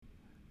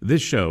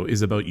This show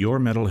is about your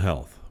mental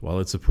health. While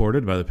it's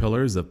supported by the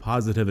pillars of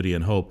positivity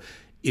and hope,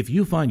 if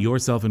you find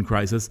yourself in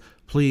crisis,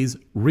 please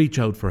reach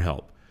out for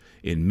help.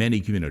 In many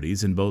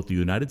communities in both the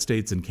United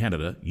States and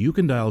Canada, you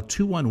can dial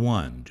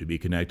 211 to be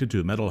connected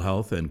to mental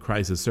health and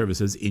crisis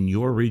services in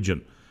your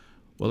region.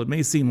 While it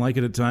may seem like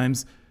it at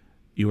times,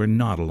 you are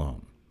not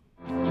alone.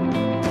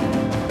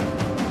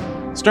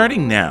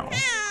 Starting now,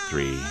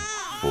 3,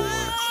 4,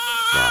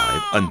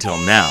 5, until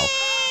now,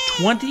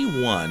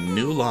 21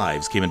 new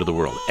lives came into the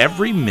world.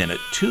 Every minute,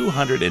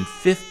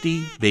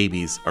 250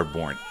 babies are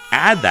born.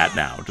 Add that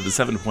now to the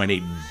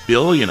 7.8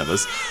 billion of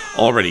us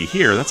already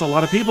here. That's a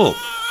lot of people.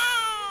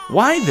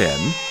 Why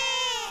then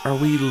are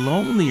we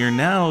lonelier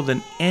now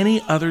than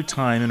any other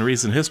time in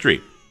recent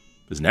history?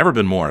 There's never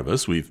been more of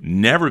us. We've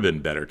never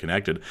been better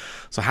connected.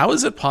 So how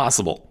is it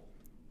possible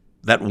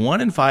that 1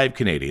 in 5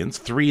 Canadians,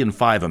 3 in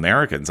 5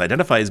 Americans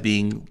identify as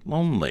being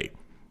lonely?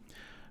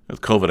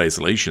 With COVID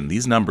isolation,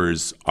 these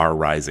numbers are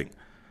rising.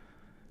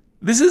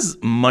 This is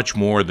much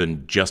more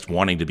than just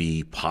wanting to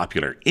be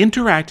popular.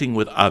 Interacting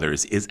with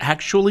others is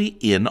actually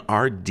in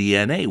our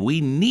DNA. We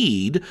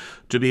need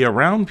to be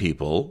around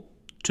people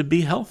to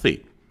be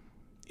healthy.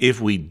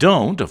 If we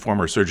don't, a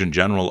former Surgeon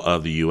General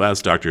of the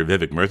U.S., Dr.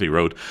 Vivek Murthy,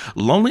 wrote,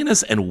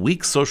 loneliness and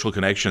weak social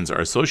connections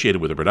are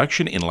associated with a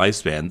reduction in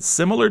lifespan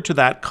similar to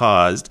that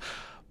caused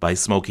by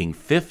smoking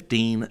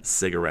 15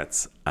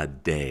 cigarettes a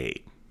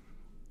day.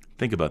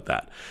 Think about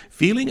that.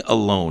 Feeling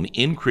alone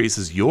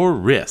increases your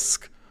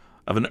risk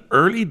of an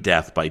early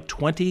death by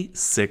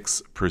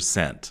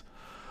 26%.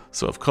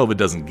 So if COVID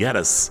doesn't get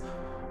us,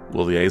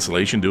 will the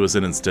isolation do us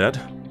in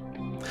instead?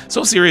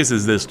 So serious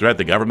is this threat,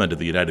 the government of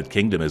the United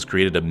Kingdom has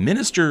created a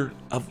minister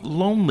of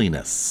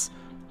loneliness.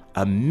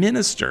 A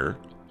minister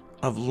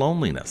of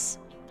loneliness.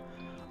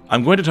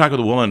 I'm going to talk with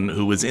a woman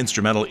who was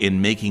instrumental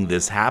in making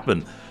this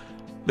happen.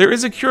 There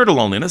is a cure to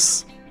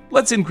loneliness.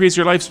 Let's increase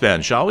your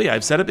lifespan, shall we?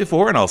 I've said it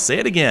before and I'll say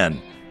it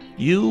again.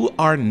 You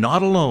are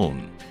not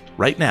alone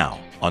right now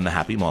on The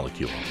Happy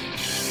Molecule.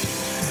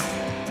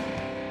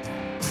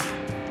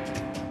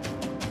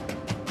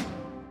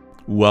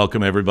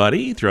 Welcome,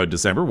 everybody. Throughout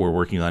December, we're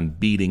working on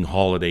beating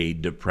holiday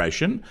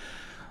depression.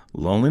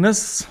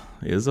 Loneliness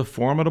is a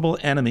formidable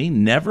enemy,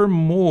 never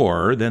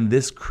more than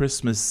this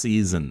Christmas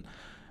season.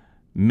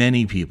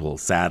 Many people,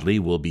 sadly,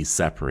 will be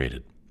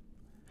separated.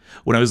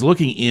 When I was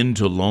looking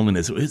into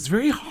loneliness, it's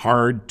very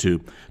hard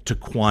to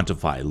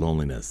quantify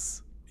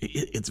loneliness.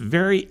 It's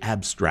very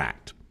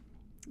abstract.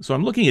 So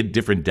I'm looking at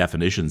different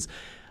definitions.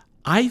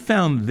 I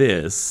found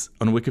this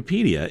on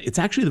Wikipedia. It's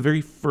actually the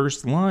very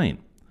first line.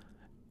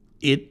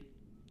 It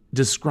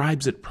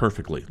describes it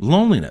perfectly.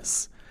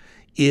 Loneliness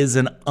is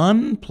an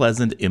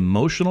unpleasant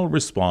emotional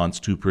response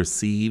to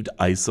perceived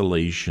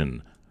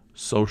isolation,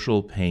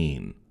 social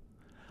pain.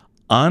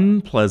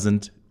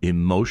 Unpleasant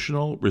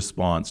emotional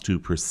response to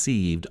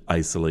perceived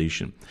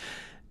isolation.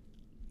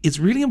 It's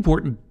really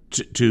important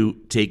to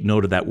take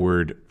note of that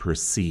word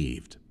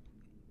perceived.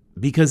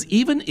 Because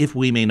even if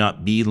we may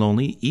not be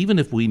lonely, even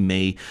if we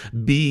may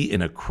be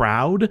in a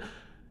crowd,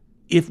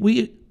 if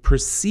we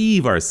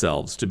perceive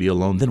ourselves to be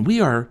alone, then we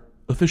are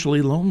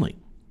officially lonely.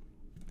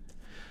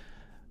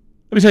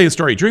 Let me tell you a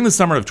story. During the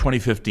summer of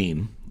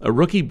 2015, a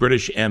rookie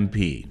British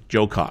MP,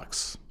 Jo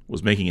Cox,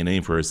 was making a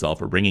name for herself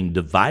for bringing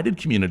divided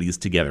communities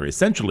together,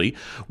 essentially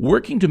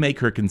working to make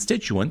her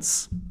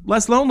constituents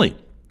less lonely.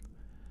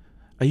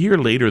 A year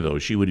later, though,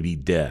 she would be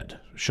dead,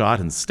 shot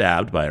and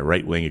stabbed by a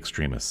right-wing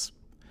extremist.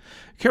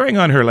 Carrying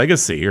on her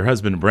legacy, her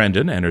husband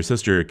Brendan and her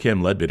sister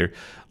Kim Ledbetter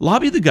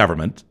lobbied the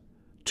government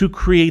to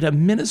create a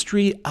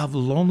ministry of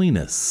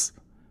loneliness.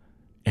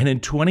 And in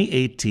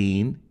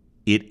 2018,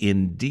 it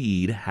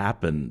indeed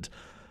happened.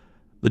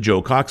 The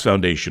Jo Cox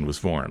Foundation was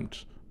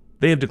formed.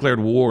 They have declared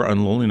war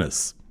on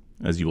loneliness.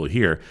 As you will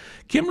hear,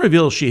 Kim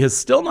reveals she has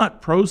still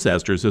not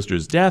processed her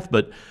sister's death,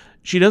 but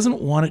she doesn't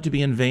want it to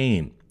be in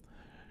vain.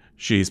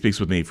 She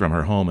speaks with me from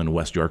her home in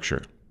West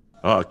Yorkshire.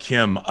 Oh,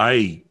 Kim,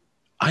 I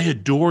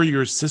adore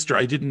your sister.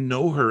 I didn't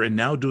know her, and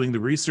now doing the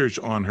research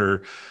on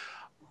her,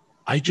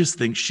 I just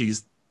think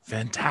she's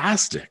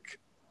fantastic.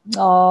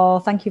 Oh,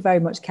 thank you very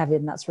much,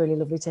 Kevin. That's really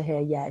lovely to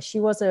hear. Yeah, she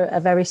was a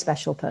very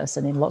special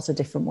person in lots of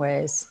different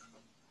ways.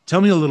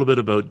 Tell me a little bit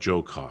about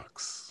Jo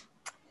Cox.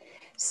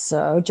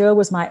 So Jo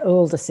was my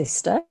older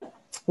sister,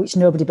 which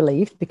nobody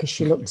believed because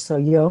she looked so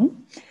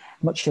young,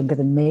 much younger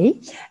than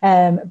me.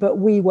 But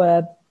we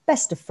were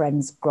best of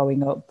friends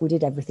growing up. We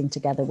did everything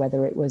together,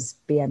 whether it was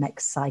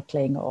BMX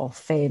cycling or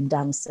fame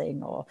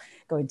dancing or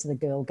going to the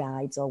Girl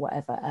Guides or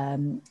whatever.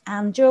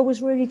 And Jo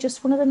was really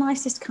just one of the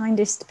nicest,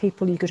 kindest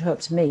people you could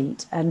hope to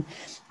meet. And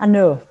I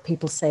know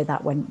people say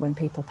that when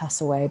people pass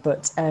away,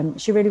 but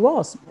she really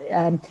was.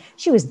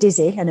 She was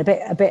dizzy and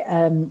a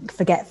bit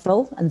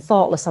forgetful and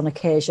thoughtless on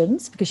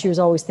occasions because she was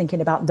always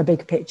thinking about the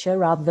big picture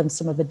rather than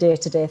some of the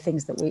day-to-day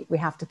things that we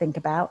have to think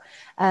about.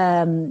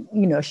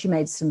 She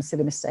made some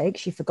silly mistakes.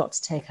 She forgot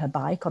to take her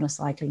bike on a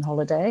cycling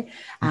holiday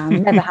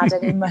and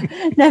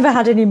never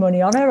had any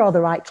money on her or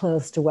the right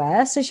clothes to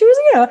wear. So she was,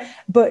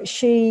 but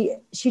she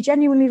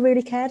genuinely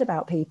really cared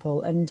about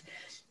people. And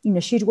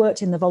she'd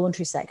worked in the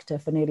voluntary sector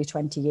for nearly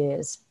 20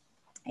 years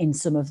in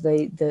some of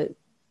the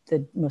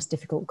most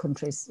difficult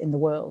countries in the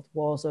world,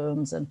 war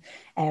zones and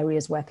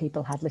areas where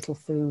people had little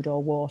food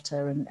or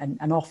water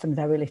and often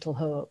very little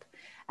hope.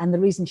 And the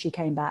reason she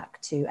came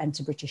back to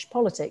enter British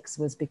politics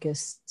was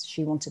because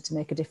she wanted to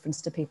make a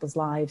difference to people's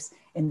lives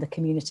in the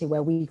community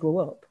where we grew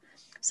up.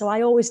 So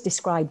I always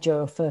described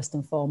Jo first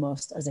and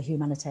foremost as a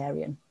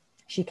humanitarian.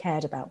 She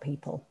cared about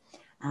people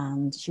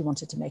and she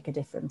wanted to make a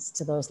difference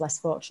to those less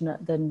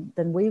fortunate than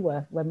we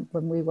were when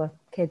we were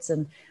kids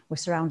and were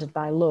surrounded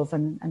by love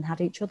and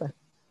had each other.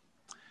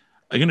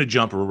 I'm going to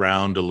jump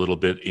around a little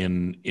bit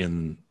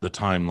in the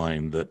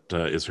timeline that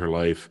is her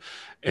life.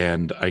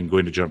 And I'm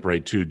going to jump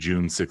right to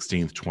June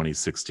 16th,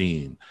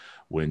 2016,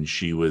 when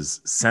she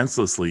was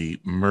senselessly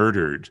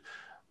murdered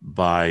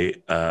by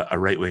a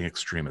right-wing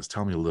extremist.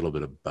 Tell me a little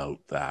bit about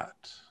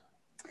that.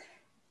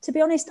 To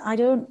be honest, I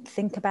don't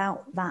think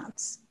about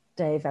that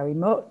day very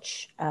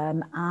much.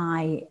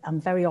 I am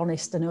very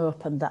honest and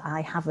open that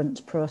I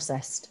haven't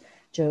processed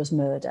Jo's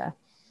murder.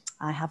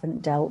 I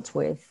haven't dealt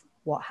with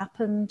what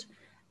happened.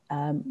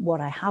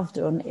 What I have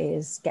done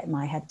is get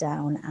my head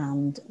down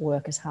and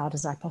work as hard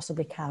as I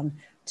possibly can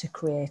to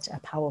create a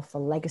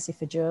powerful legacy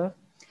for Jo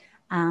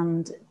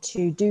and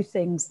to do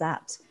things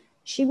that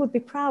she would be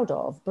proud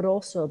of, but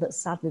also that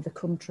sadly the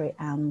country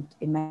and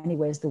in many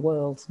ways the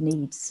world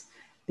needs,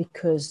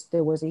 because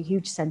there was a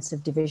huge sense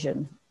of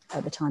division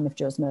at the time of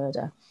Jo's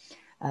murder.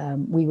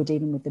 We were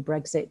dealing with the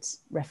Brexit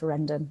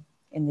referendum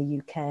in the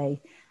UK.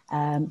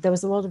 There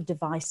was a lot of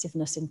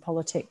divisiveness in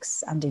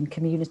politics and in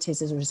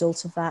communities as a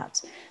result of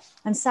that.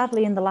 And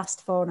sadly, in the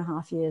last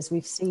 4.5 years,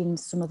 we've seen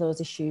some of those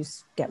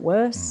issues get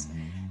worse.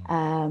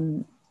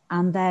 Mm-hmm.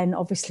 And then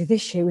obviously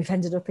this year, we've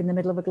ended up in the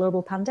middle of a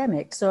global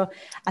pandemic. So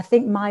I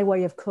think my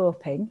way of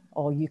coping,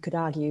 or you could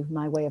argue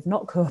my way of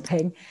not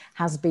coping,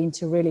 has been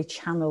to really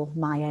channel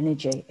my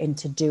energy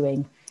into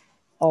doing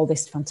all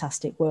this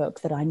fantastic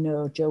work that I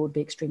know Jo would be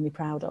extremely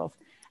proud of.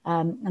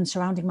 And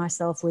surrounding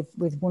myself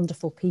with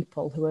wonderful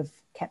people who have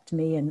kept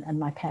me and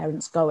my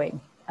parents going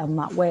in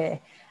that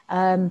way.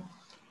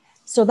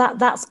 So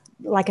that's,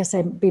 like I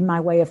said, been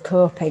my way of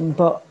coping.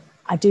 But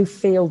I do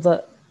feel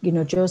that,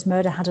 Jo's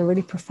murder had a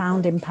really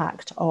profound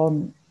impact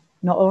on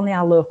not only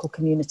our local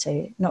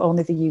community, not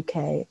only the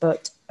UK,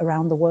 but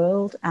around the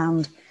world.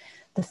 And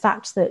the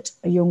fact that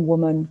a young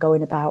woman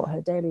going about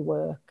her daily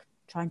work,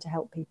 trying to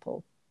help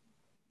people,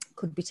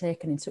 could be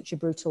taken in such a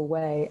brutal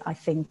way, I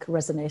think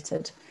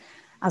resonated,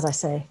 as I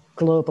say,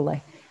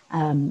 globally.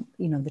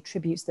 The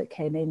tributes that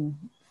came in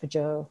for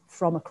Jo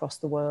from across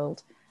the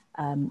world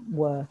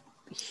were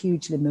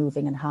hugely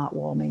moving and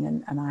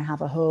heartwarming, and I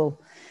have a whole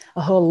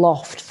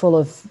loft full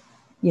of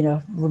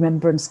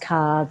remembrance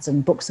cards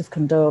and books of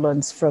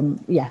condolence from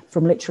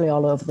literally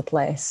all over the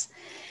place.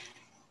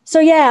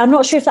 So I'm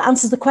not sure if that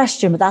answers the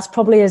question, but that's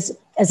probably as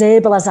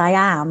able as I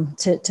am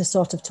to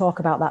sort of talk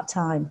about that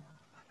time.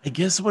 I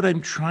guess what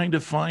I'm trying to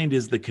find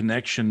is the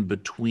connection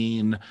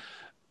between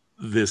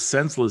this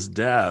senseless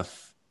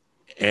death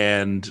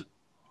and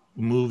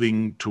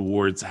moving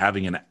towards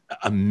having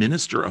a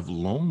minister of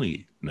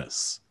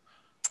loneliness.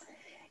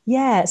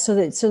 Yeah, so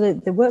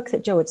the work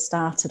that Jo had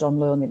started on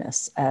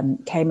loneliness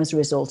came as a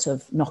result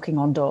of knocking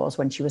on doors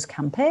when she was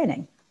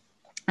campaigning.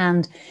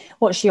 And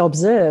what she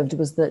observed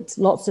was that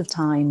lots of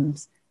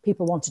times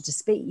people wanted to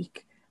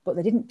speak, but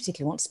they didn't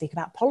particularly want to speak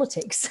about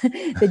politics.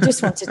 They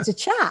just wanted to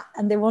chat,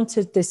 and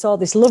they saw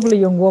this lovely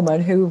young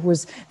woman who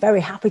was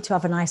very happy to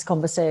have a nice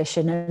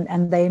conversation,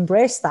 and they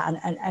embraced that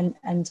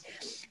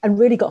and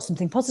really got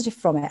something positive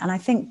from it. And I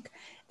think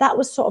that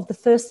was sort of the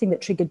first thing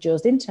that triggered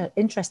Jo's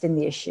interest in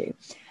the issue.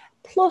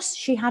 Plus,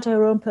 she had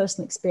her own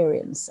personal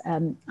experience.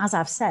 As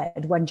I've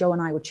said, when Jo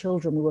and I were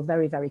children, we were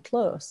very, very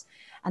close.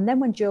 And then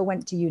when Jo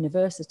went to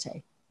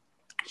university,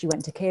 she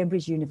went to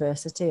Cambridge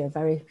University, a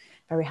very,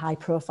 very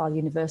high-profile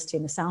university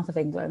in the south of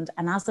England.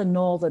 And as a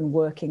northern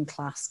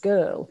working-class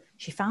girl,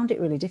 she found it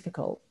really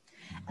difficult.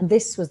 And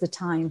this was the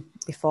time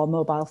before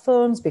mobile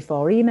phones,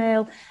 before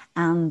email,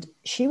 and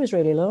she was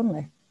really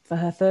lonely for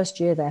her first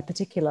year there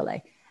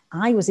particularly.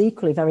 I was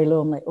equally very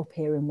lonely up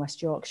here in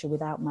West Yorkshire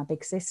without my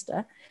big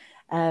sister.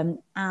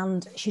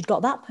 And she'd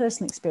got that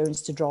personal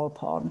experience to draw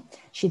upon.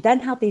 She then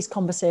had these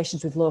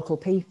conversations with local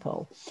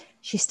people.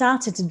 She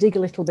started to dig a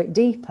little bit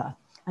deeper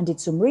and did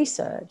some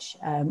research,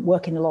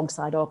 working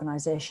alongside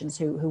organisations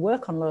who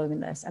work on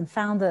loneliness, and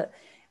found that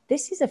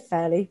this is a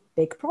fairly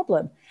big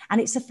problem.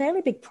 And it's a fairly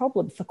big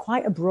problem for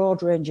quite a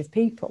broad range of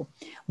people.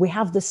 We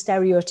have the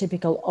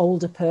stereotypical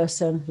older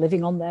person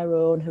living on their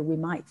own who we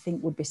might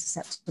think would be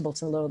susceptible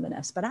to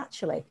loneliness. But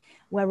actually,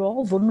 we're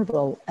all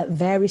vulnerable at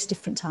various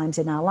different times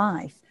in our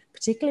life.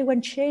 Particularly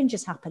when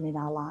changes happen in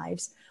our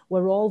lives,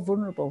 we're all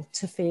vulnerable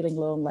to feeling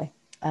lonely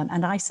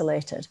and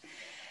isolated.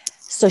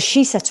 So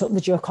she set up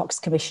the Jo Cox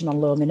Commission on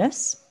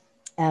Loneliness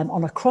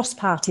on a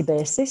cross-party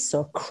basis,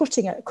 so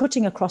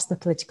cutting across the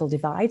political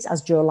divides,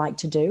 as Jo liked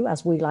to do,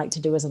 as we like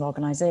to do as an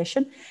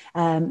organisation.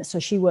 So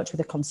she worked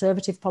with a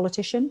Conservative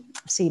politician,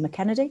 Seema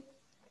Kennedy.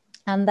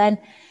 And then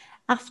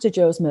after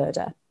Jo's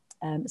murder,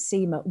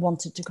 SEMA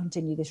wanted to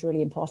continue this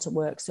really important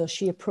work. So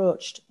she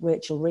approached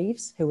Rachel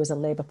Reeves, who was a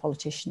Labour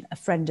politician, a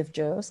friend of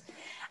Jo's,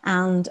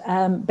 and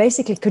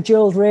basically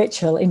cajoled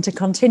Rachel into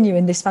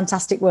continuing this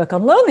fantastic work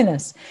on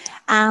loneliness.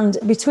 And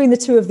between the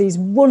two of these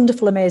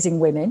wonderful, amazing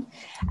women,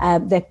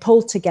 they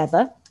pulled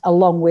together,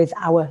 along with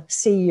our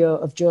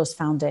CEO of Jo's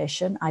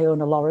Foundation,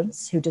 Iona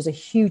Lawrence, who does a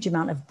huge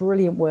amount of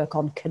brilliant work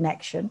on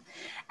connection,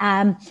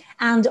 and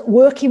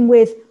working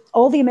with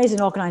all the amazing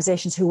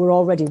organisations who were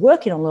already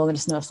working on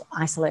loneliness and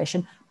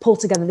isolation, pulled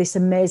together this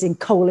amazing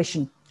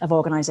coalition of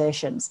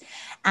organisations.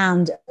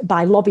 And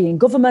by lobbying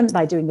government,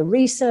 by doing the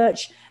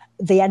research,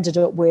 they ended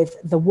up with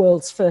the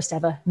world's first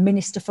ever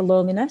Minister for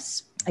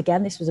Loneliness.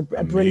 Again, this was a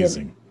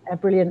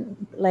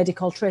brilliant lady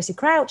called Tracy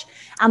Crouch,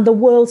 and the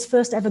world's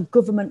first ever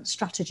government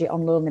strategy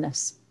on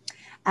loneliness.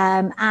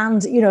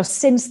 And, you know,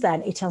 since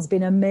then, it has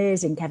been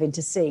amazing, Kevin,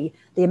 to see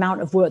the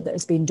amount of work that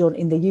has been done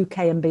in the UK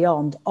and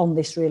beyond on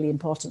this really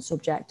important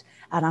subject.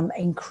 And I'm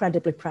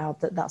incredibly proud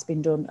that that's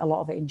been done, a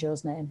lot of it in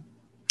Jo's name.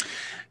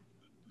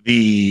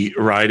 The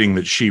riding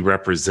that she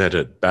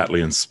represented,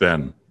 Batley and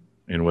Spen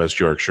in West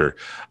Yorkshire,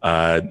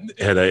 had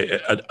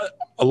a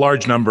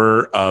large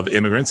number of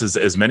immigrants,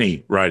 as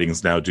many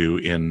ridings now do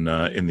in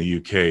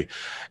the UK.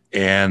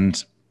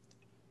 And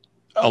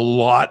a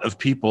lot of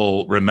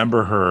people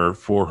remember her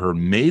for her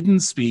maiden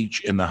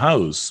speech in the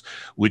House,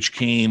 which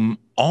came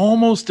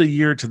almost a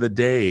year to the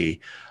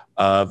day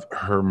of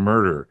her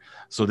murder.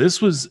 So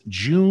this was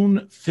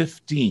June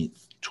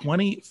 15th,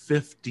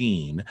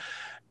 2015,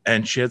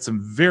 and she had some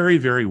very,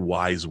 very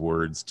wise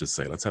words to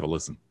say. Let's have a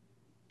listen.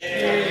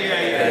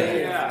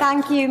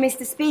 Thank you,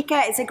 Mr. Speaker.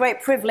 It's a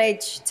great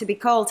privilege to be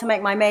called to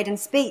make my maiden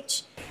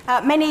speech.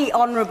 Many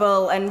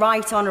honourable and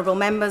right honourable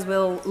members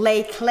will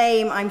lay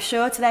claim, I'm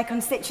sure, to their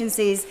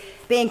constituencies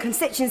being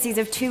constituencies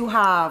of two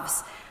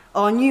halves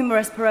or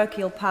numerous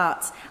parochial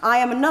parts. I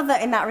am another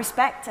in that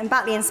respect, and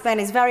Batley and Spen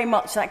is very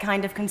much that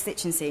kind of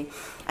constituency,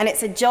 and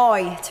it's a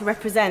joy to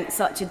represent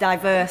such a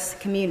diverse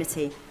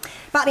community.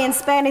 Batley and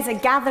Spen is a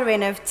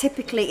gathering of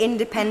typically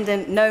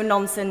independent,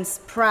 no-nonsense,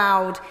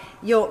 proud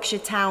Yorkshire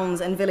towns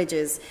and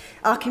villages.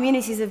 Our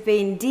communities have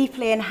been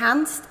deeply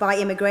enhanced by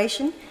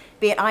immigration,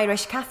 be it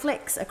Irish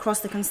Catholics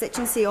across the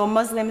constituency or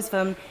Muslims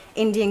from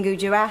Indian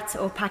Gujarat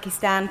or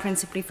Pakistan,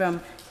 principally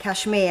from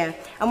Kashmir.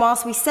 And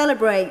whilst we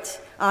celebrate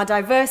our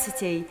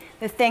diversity,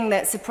 the thing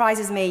that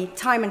surprises me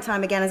time and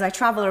time again as I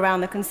travel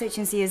around the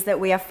constituency is that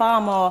we are far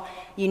more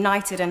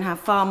united and have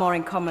far more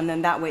in common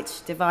than that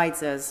which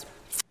divides us.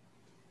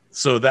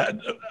 So that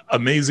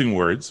amazing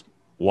words,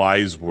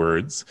 wise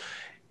words,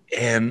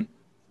 and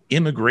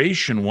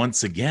immigration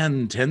once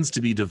again tends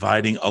to be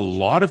dividing a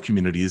lot of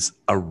communities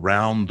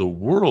around the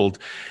world.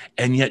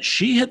 And yet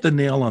she hit the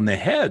nail on the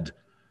head.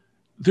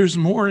 There's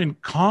more in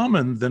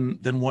common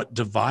than what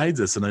divides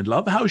us. And I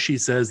love how she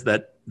says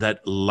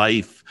that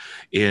life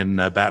in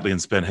Batley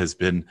and Spen has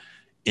been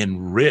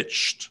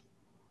enriched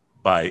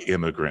by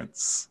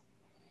immigrants.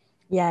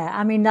 Yeah,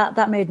 I mean,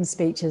 that maiden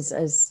speech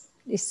is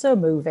so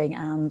moving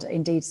and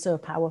indeed so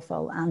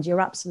powerful. And you're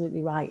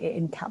absolutely right. It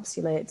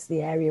encapsulates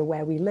the area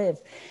where we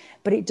live,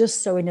 but it does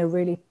so in a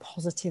really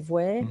positive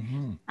way.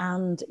 Mm-hmm.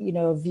 And, you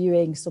know,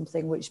 viewing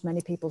something which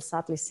many people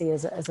sadly see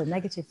as a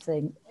negative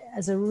thing,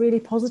 as a really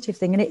positive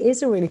thing. And it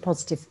is a really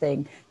positive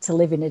thing to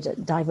live in a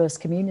diverse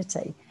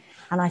community.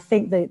 And I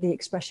think that the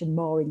expression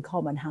more in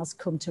common has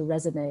come to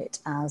resonate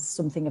as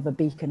something of a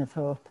beacon of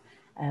hope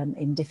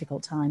in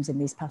difficult times in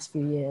these past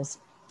few years.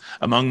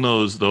 Among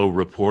those, though,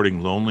 reporting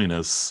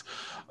loneliness,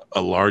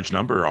 a large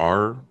number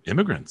are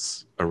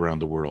immigrants around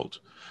the world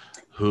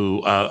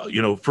who,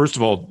 first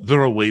of all,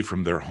 they're away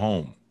from their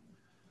home.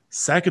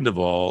 Second of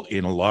all,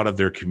 in a lot of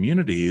their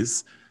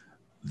communities,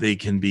 they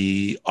can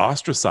be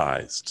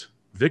ostracized,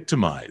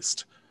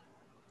 victimized,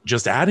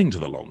 just adding to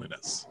the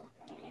loneliness.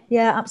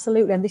 Yeah,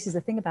 absolutely. And this is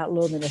the thing about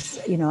loneliness,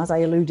 you know, as I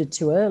alluded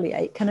to earlier,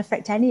 it can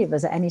affect any of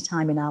us at any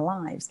time in our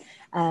lives.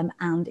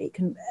 And it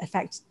can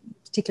affect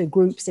particular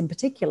groups in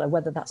particular,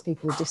 whether that's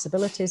people with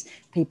disabilities,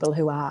 people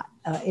who are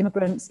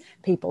immigrants,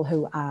 people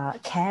who are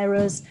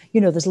carers.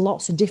 You know, there's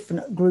lots of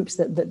different groups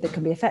that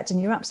can be affected.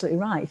 And you're absolutely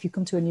right. If you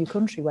come to a new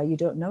country where you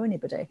don't know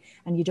anybody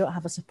and you don't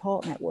have a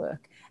support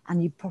network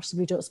and you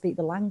possibly don't speak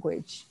the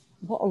language,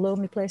 what a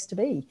lonely place to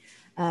be.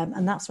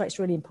 And that's why it's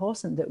really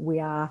important that we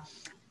are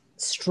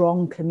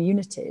strong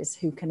communities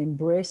who can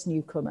embrace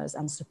newcomers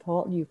and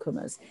support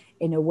newcomers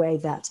in a way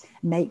that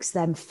makes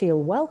them feel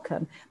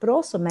welcome, but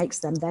also makes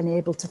them then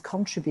able to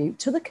contribute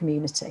to the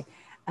community.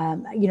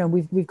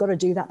 We've got to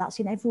do that. That's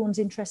in everyone's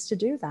interest to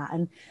do that.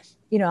 And,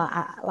 you know,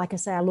 like I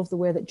say, I love the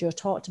way that Jo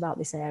talked about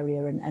this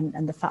area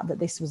and the fact that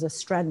this was a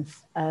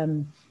strength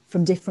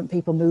from different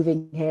people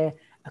moving here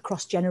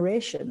across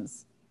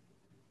generations.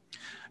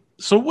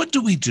 So what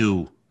do we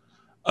do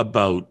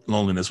about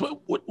loneliness?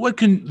 What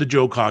can the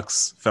Jo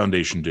Cox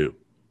Foundation do?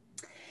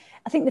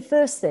 I think the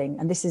first thing,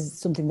 and this is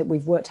something that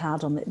we've worked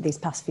hard on these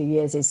past few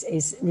years,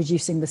 is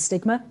reducing the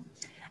stigma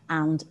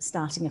and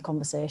starting a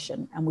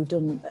conversation. And we've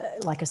done,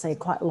 like I say,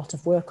 quite a lot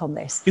of work on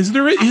this. Is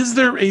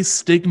there a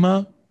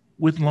stigma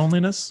with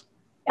loneliness?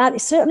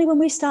 And certainly when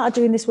we started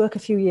doing this work a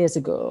few years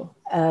ago,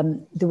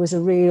 there was a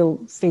real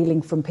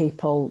feeling from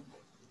people,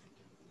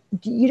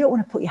 you don't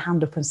want to put your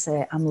hand up and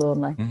say, I'm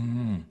lonely.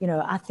 You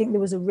know, I think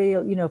there was a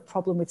real,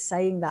 problem with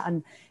saying that.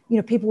 And,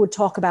 people would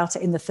talk about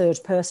it in the third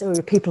person,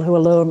 or people who are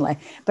lonely,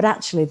 but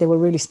actually they were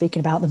really speaking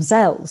about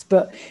themselves.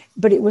 But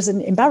it was an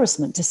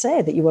embarrassment to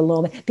say that you were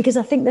lonely, because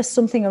I think there's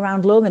something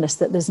around loneliness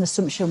that there's an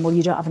assumption, well,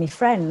 you don't have any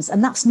friends.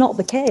 And that's not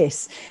the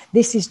case.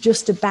 This is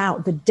just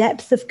about the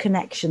depth of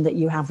connection that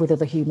you have with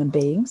other human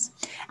beings.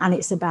 And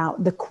it's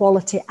about the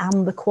quality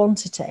and the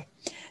quantity.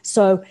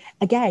 So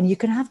again, you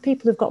can have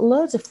people who've got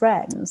loads of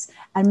friends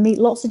and meet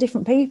lots of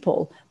different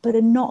people, but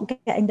are not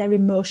getting their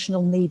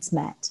emotional needs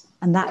met.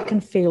 And that can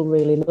feel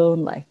really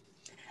lonely.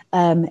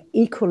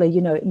 Equally,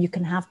 you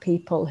can have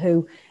people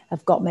who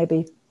have got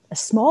maybe a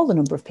smaller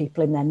number of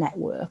people in their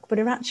network, but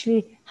are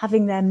actually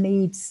having their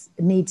needs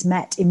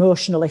met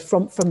emotionally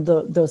from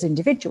those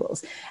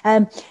individuals.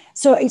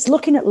 So it's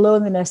looking at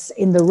loneliness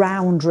in the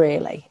round,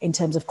 really, in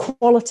terms of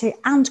quality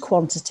and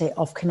quantity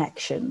of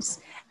connections.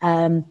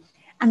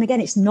 And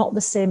again, it's not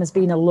the same as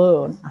being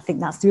alone. I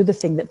think that's the other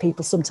thing that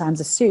people sometimes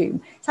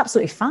assume. It's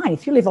absolutely fine.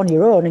 If you live on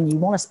your own and you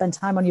want to spend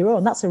time on your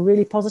own, that's a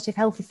really positive,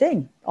 healthy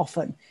thing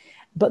often.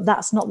 But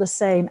that's not the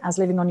same as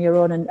living on your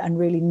own and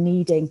really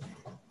needing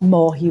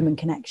more human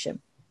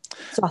connection.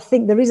 So I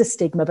think there is a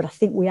stigma, but I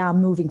think we are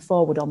moving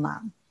forward on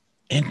that.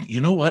 And you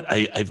know what?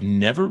 I've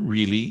never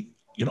really,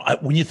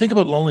 when you think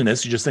about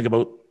loneliness, you just think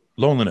about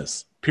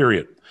loneliness,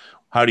 period.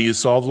 How do you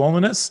solve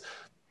loneliness?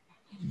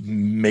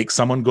 Make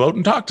someone go out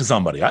and talk to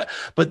somebody.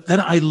 But then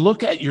I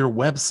look at your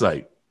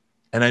website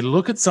and I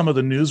look at some of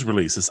the news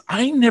releases.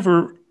 I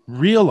never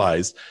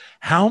realized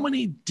how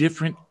many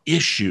different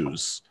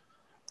issues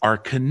are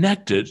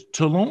connected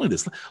to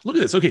loneliness. Look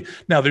at this. Okay,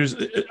 now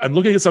I'm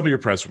looking at some of your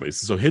press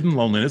releases. So hidden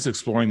loneliness,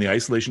 exploring the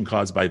isolation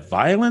caused by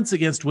violence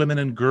against women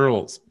and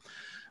girls.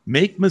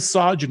 Make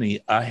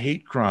misogyny a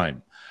hate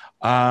crime.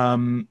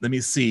 Let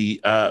me see.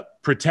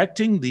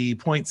 Protecting the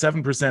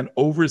 0.7%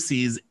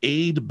 overseas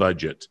aid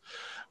budget.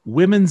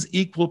 Women's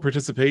equal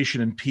participation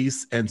in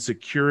peace and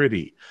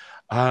security.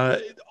 And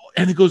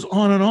it goes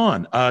on and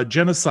on.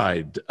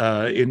 Genocide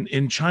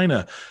in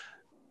China.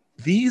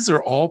 These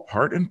are all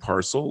part and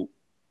parcel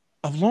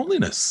of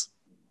loneliness.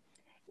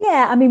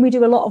 Yeah, I mean, we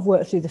do a lot of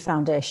work through the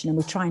foundation, and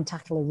we try and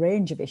tackle a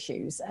range of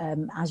issues,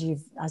 as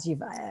you've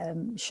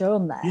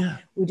shown there. Yeah.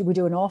 We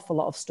do an awful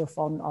lot of stuff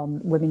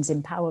on women's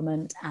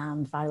empowerment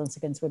and violence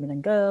against women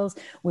and girls,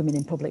 women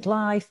in public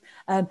life.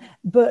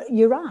 But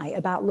you're right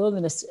about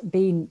loneliness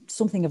being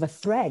something of a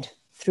thread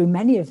through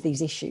many of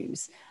these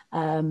issues.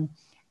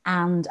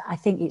 And I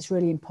think it's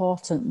really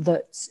important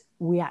that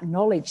we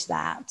acknowledge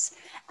that,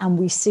 and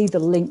we see the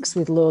links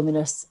with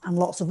loneliness and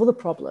lots of other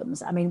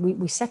problems. I mean,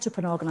 we set up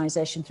an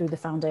organisation through the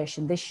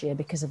foundation this year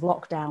because of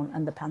lockdown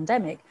and the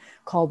pandemic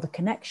called the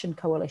Connection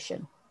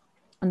Coalition.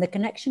 And the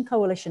Connection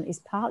Coalition is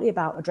partly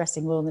about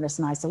addressing loneliness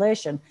and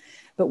isolation,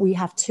 but we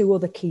have two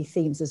other key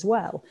themes as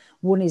well.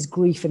 One is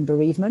grief and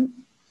bereavement,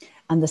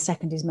 and the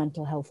second is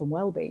mental health and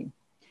well-being.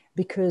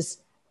 Because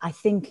I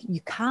think you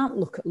can't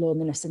look at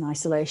loneliness and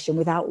isolation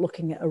without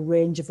looking at a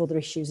range of other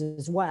issues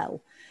as well.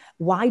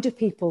 Why do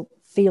people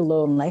feel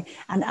lonely?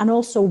 And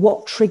also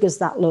what triggers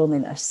that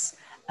loneliness?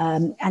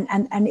 And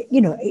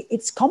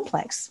it's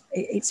complex.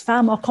 It's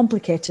far more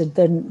complicated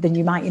than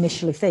you might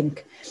initially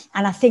think.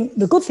 And I think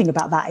the good thing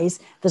about that is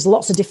there's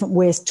lots of different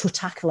ways to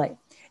tackle it,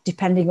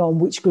 depending on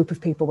which group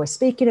of people we're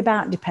speaking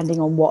about,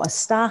 depending on what has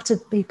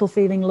started people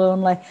feeling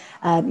lonely.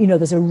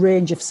 There's a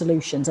range of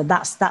solutions, and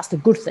that's the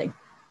good thing.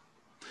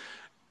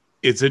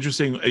 It's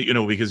interesting,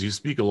 because you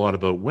speak a lot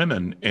about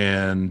women,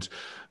 and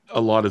a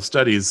lot of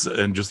studies,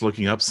 and just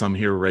looking up some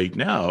here right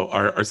now,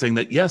 are saying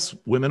that, yes,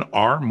 women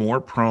are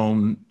more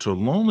prone to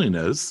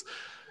loneliness.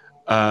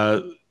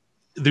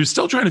 They're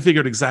still trying to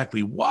figure out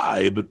exactly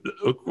why, but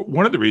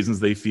one of the reasons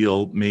they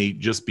feel may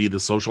just be the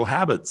social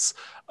habits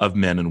of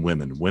men and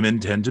women. Women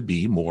tend to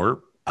be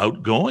more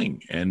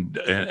outgoing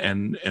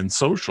and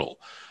social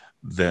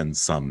than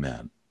some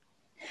men.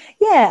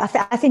 Yeah,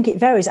 I think it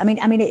varies. I mean,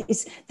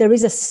 there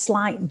is a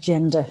slight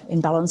gender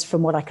imbalance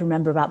from what I can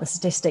remember about the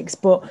statistics,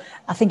 but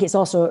I think it's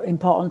also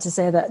important to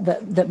say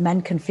that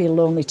men can feel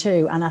lonely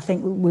too. And I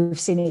think we've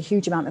seen a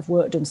huge amount of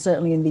work done,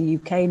 certainly in the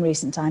UK in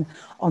recent time,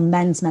 on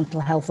men's mental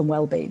health and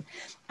well-being.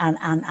 And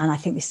I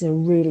think this is a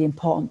really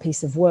important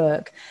piece of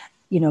work.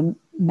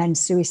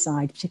 Men's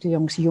suicide, particularly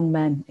amongst young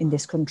men in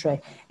this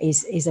country,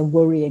 is a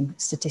worrying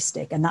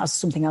statistic. And that's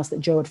something else that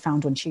Jo had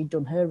found when she'd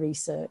done her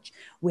research.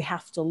 We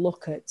have to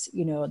look at,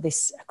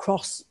 this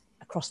across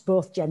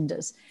both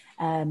genders,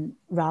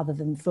 rather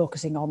than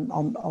focusing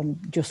on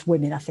just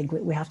women. I think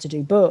we have to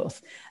do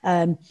both.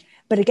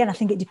 But again, I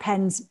think it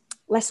depends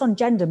less on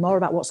gender, more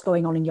about what's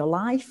going on in your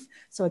life.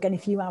 So again,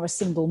 if you are a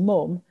single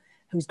mum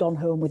who's gone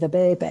home with a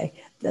baby,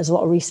 there's a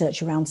lot of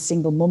research around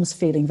single mums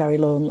feeling very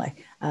lonely,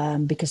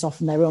 because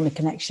often their only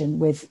connection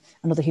with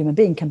another human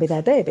being can be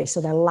their baby.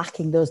 So they're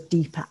lacking those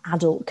deeper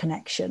adult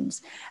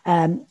connections.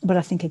 But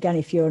I think, again,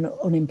 if you're an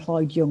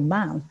unemployed young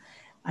man,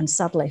 and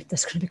sadly,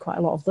 there's going to be quite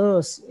a lot of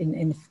those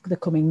in the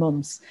coming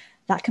months,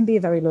 that can be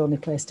a very lonely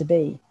place to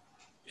be.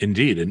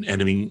 Indeed.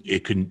 And I mean,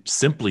 it can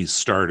simply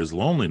start as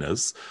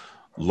loneliness.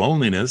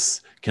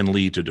 Loneliness can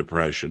lead to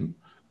depression.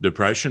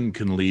 Depression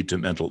can lead to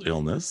mental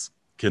illness,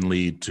 can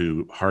lead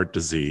to heart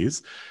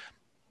disease.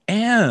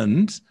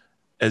 And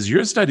as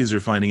your studies are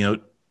finding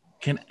out,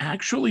 can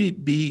actually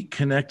be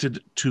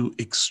connected to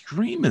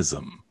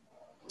extremism.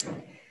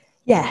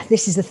 Yeah,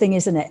 this is the thing,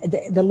 isn't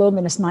it? The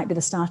loneliness might be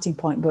the starting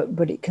point,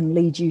 but it can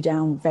lead you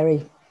down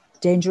very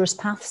dangerous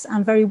paths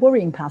and very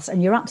worrying paths.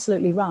 And you're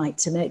absolutely right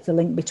to make the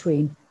link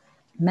between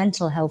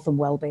mental health and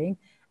well-being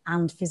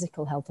and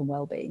physical health and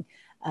well-being.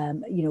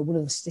 One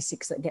of the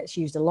statistics that gets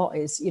used a lot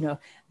is,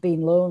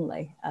 being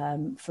lonely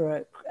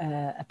for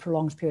a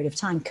prolonged period of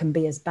time can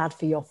be as bad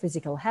for your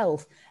physical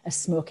health as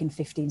smoking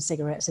 15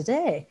 cigarettes a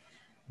day.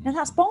 Now,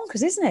 that's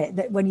bonkers, isn't it?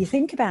 That when you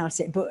think about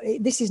it, but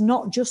this is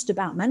not just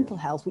about mental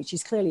health, which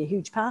is clearly a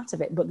huge part of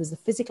it, but there's the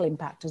physical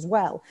impact as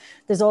well.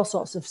 There's all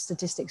sorts of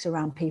statistics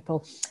around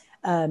people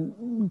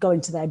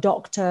going to their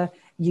doctor,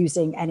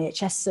 using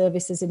NHS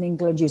services in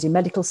England, using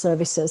medical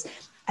services.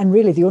 And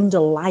really the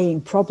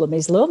underlying problem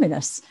is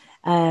loneliness.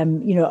 A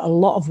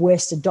lot of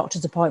wasted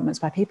doctor's appointments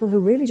by people who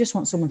really just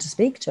want someone to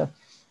speak to.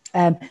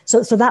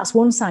 So that's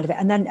one side of it.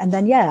 And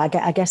then, yeah,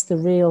 I guess the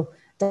real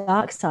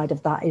dark side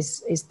of that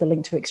is the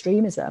link to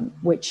extremism,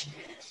 which,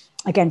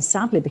 again,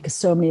 sadly, because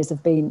so many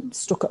have been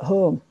stuck at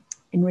home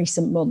in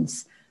recent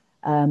months,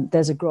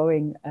 there's a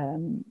growing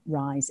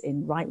rise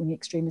in right-wing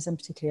extremism,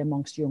 particularly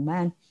amongst young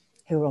men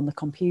who are on the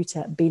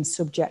computer, being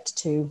subject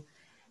to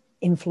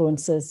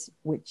influencers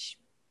which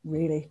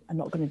really are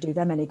not going to do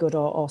them any good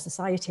or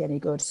society any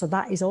good. So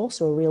that is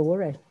also a real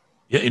worry.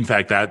 Yeah, in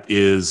fact, that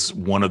is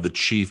one of the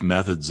chief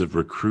methods of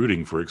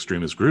recruiting for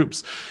extremist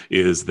groups,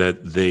 is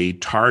that they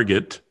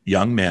target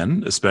young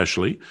men,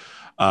 especially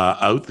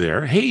out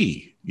there.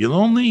 Hey, you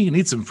lonely? You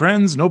need some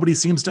friends? Nobody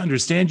seems to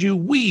understand you.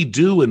 We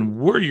do, and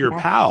we're your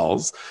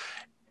pals.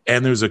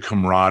 And there's a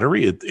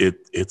camaraderie.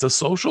 It's a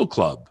social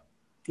club.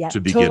 Yeah,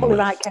 to begin totally with.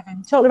 right,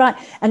 Kevin. Totally right.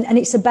 And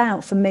it's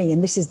about, for me,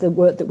 and this is the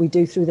work that we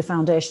do through the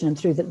foundation and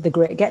through the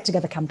Great Get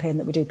Together campaign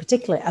that we do,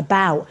 particularly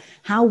about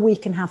how we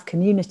can have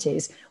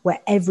communities where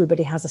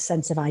everybody has a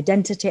sense of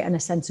identity and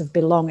a sense of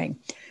belonging.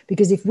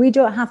 Because if we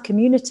don't have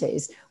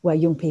communities where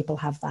young people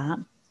have that,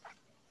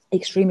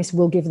 extremists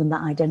will give them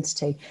that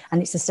identity.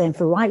 And it's the same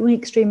for right-wing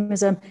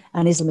extremism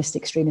and Islamist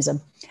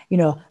extremism.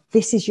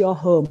 This is your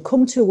home.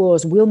 Come to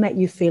us. We'll make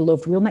you feel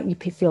loved. We'll make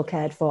you feel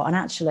cared for. And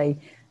actually,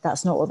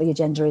 that's not what the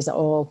agenda is at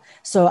all.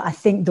 So I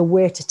think the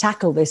way to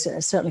tackle this,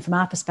 certainly from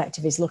our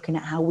perspective, is looking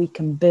at how we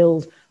can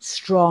build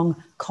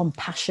strong,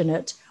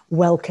 compassionate,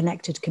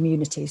 well-connected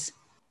communities.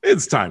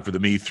 It's time for the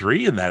Me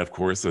Three. And that, of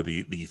course, are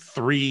the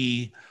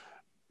three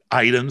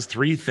items,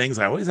 three things.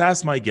 I always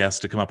ask my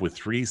guests to come up with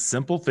three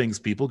simple things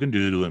people can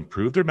do to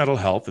improve their mental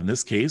health, in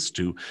this case,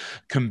 to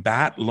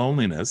combat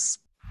loneliness.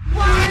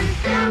 1,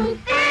 2,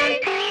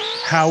 3.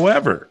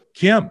 However,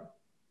 Kim,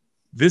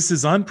 this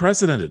is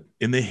unprecedented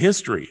in the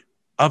history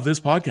of this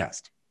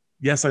podcast.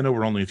 Yes, I know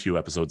we're only a few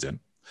episodes in,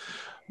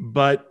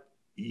 but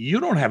you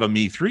don't have a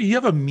Me Three. You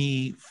have a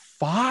Me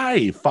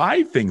Five.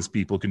 5 things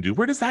people can do.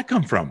 Where does that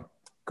come from?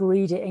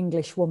 Greedy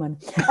English woman.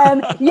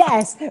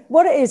 Yes,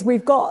 what it is,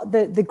 we've got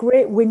the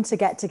Great Winter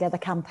Get Together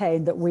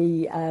campaign that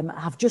we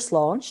have just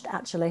launched,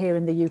 actually, here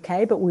in the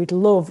UK, but we'd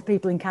love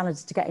people in Canada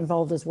to get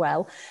involved as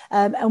well.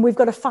 And we've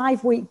got a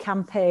 5-week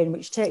campaign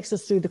which takes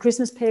us through the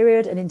Christmas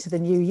period and into the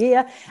new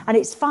year. And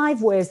it's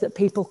 5 ways that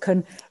people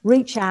can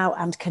reach out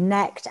and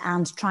connect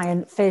and try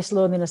and face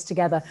loneliness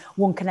together,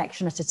 one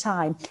connection at a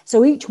time.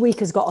 So each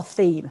week has got a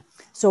theme.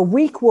 So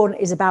week 1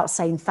 is about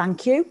saying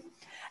thank you.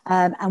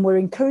 And we're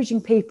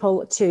encouraging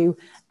people to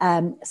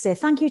say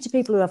thank you to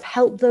people who have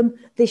helped them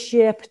this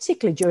year,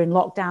 particularly during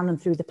lockdown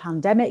and through the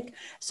pandemic.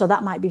 So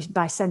that might be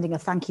by sending a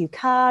thank you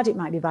card. It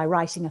might be by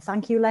writing a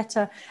thank you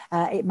letter.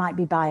 It might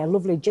be by a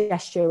lovely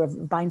gesture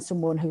of buying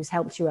someone who's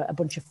helped you a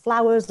bunch of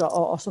flowers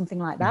or something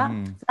like that.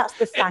 So that's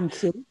the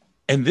thank you.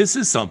 And this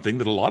is something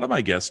that a lot of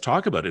my guests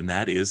talk about, and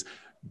that is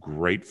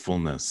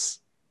gratefulness.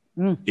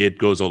 It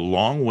goes a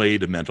long way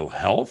to mental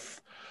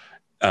health,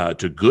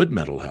 to good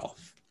mental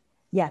health.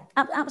 Yeah,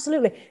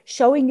 absolutely.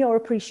 Showing your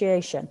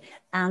appreciation.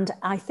 And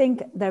I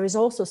think there is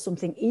also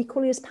something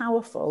equally as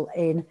powerful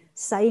in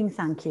saying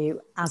thank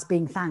you as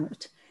being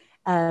thanked.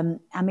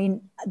 I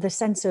mean, the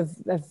sense of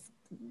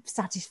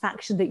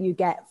satisfaction that you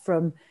get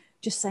from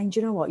just saying, do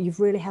you know what, you've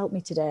really helped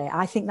me today.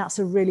 I think that's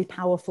a really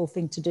powerful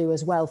thing to do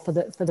as well for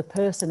the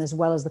person as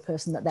well as the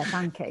person that they're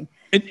thanking.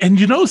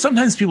 And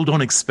sometimes people don't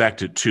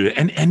expect it to.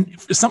 And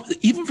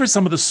even for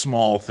some of the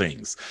small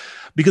things,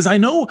 because I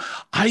know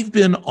I've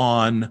been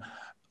on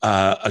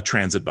a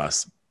transit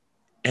bus,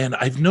 and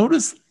I've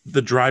noticed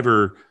the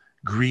driver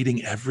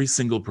greeting every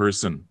single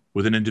person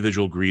with an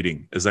individual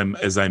greeting as I'm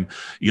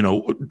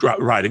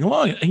riding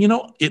along.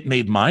 And it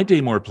made my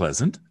day more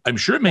pleasant. I'm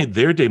sure it made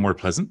their day more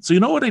pleasant. So you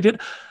know what I did?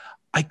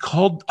 I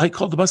called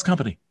the bus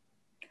company,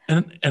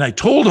 and I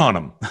told on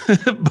them.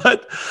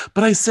 but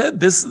I said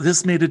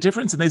this made a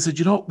difference, and they said,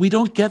 we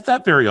don't get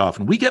that very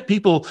often. We get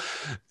people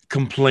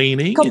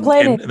complaining.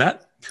 And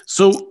that.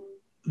 So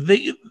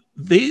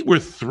they were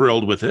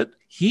thrilled with it.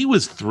 He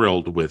was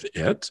thrilled with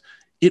it.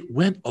 It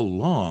went a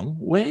long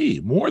way,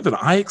 more than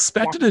I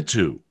expected it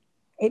to.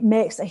 It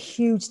makes a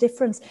huge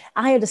difference.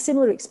 I had a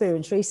similar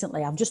experience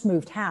recently. I've just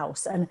moved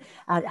house and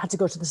I had to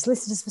go to the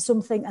solicitors for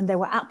something, and they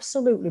were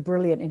absolutely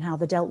brilliant in how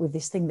they dealt with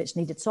this thing that's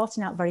needed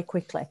sorting out very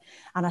quickly.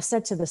 And I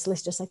said to the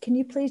solicitor, I said, can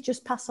you please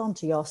just pass on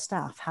to your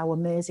staff how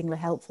amazingly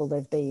helpful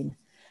they've been?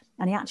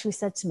 And he actually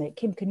said to me,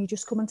 Kim, can you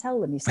just come and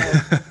tell them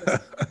yourself?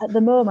 At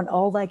the moment,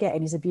 all they're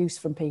getting is abuse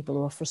from people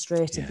who are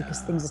frustrated because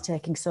things are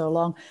taking so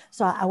long.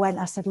 So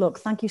I said, look,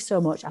 thank you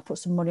so much. I put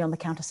some money on the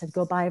counter. I said,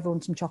 go buy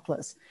everyone some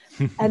chocolates.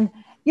 And,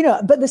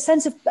 but the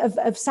sense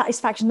of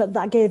satisfaction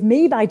that gave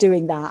me by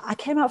doing that, I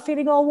came out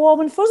feeling all warm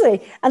and fuzzy.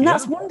 And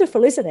that's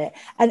wonderful, isn't it?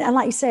 And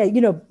like you say,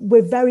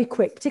 we're very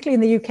quick, particularly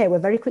in the UK, we're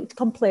very quick to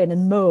complain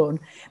and moan.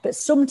 But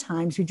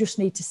sometimes we just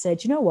need to say,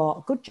 do you know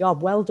what? Good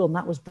job. Well done.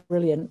 That was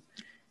brilliant.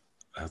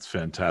 That's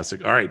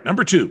fantastic. All right,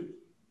 number 2.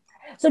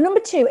 So number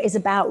 2 is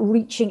about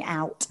reaching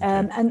out.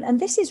 And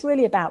this is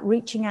really about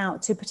reaching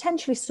out to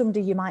potentially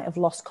somebody you might have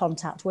lost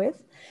contact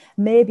with,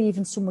 maybe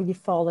even someone you've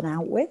fallen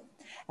out with,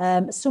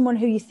 someone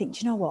who you think,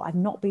 do you know what, I've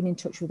not been in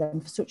touch with them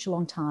for such a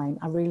long time.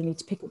 I really need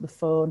to pick up the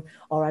phone,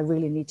 or I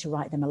really need to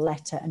write them a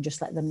letter and just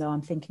let them know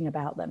I'm thinking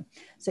about them.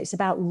 So it's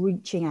about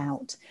reaching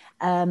out.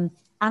 And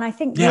I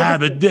think...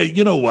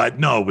 you know what?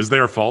 No, it was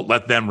their fault.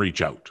 Let them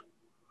reach out.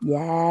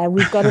 Yeah,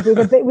 we've got to be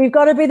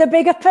the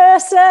bigger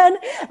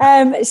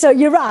person. So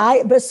you're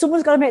right, but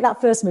someone's got to make that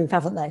first move,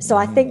 haven't they? So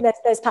I think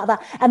there's part of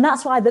that, and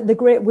that's why the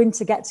Great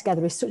Winter Get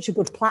Together is such a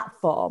good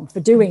platform for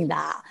doing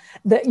that.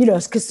 That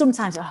because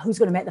sometimes who's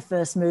going to make the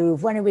first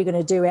move? When are we going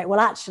to do it? Well,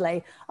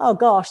 actually, oh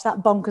gosh, that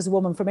bonkers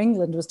woman from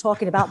England was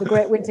talking about the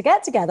Great Winter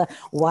Get Together.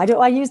 Why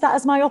don't I use that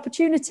as my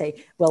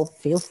opportunity? Well,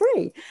 feel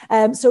free.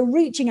 So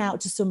reaching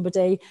out to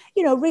somebody,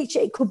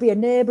 it could be a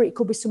neighbour, it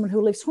could be someone who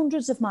lives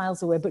hundreds of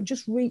miles away, but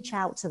just reach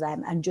out to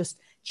them and just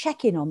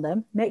check in on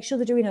them, make sure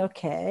they're doing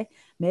okay,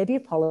 maybe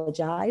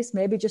apologize,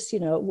 maybe just,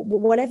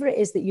 whatever it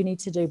is that you need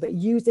to do, but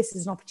use this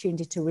as an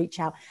opportunity to reach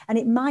out. And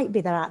it might be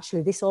that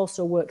actually this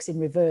also works in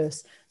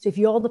reverse. So if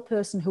you're the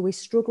person who is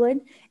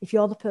struggling, if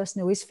you're the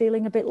person who is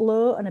feeling a bit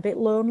low and a bit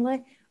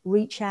lonely,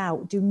 reach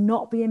out. Do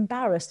not be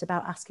embarrassed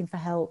about asking for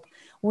help.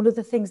 One of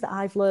the things that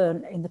I've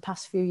learned in the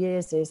past few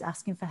years is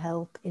asking for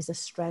help is a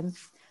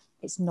strength.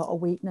 It's not a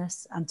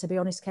weakness. And to be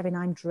honest, Kevin,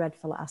 I'm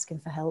dreadful at asking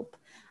for help.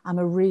 I'm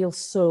a real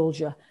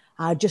soldier.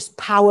 I just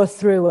power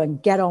through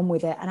and get on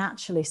with it. And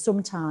actually,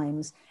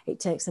 sometimes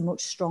it takes a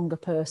much stronger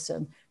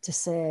person to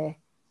say,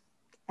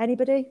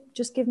 anybody,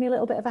 just give me a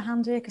little bit of a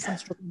hand here because I'm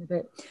struggling a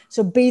bit.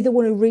 So be the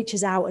one who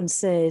reaches out and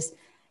says,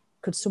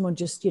 could someone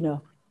just, give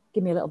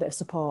me a little bit of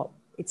support?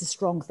 It's a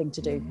strong thing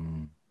to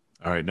do.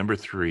 All right, number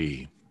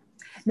 3.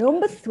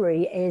 Number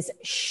 3 is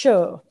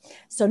show.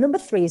 So number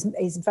 3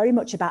 is very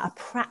much about a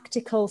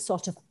practical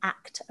sort of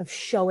act of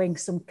showing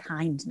some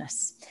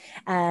kindness.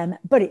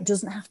 But it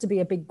doesn't have to be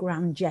a big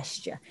grand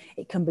gesture.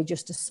 It can be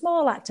just a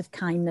small act of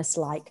kindness,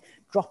 like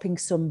dropping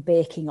some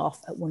baking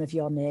off at one of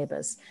your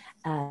neighbours.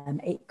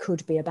 It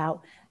could be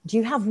about, do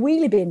you have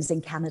wheelie bins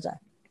in Canada?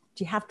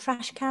 Do you have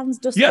trash cans,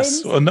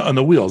 dustbins? Yes, on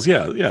the wheels,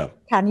 yeah.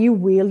 Can you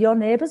wheel your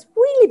neighbour's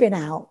wheelie bin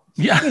out?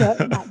 Yeah.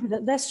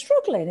 They're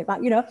struggling.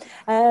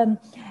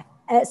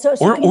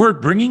 Or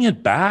bringing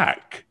it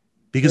back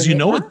because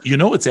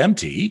it's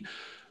empty,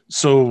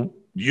 so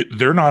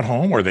they're not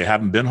home or they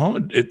haven't been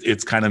home.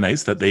 It's kind of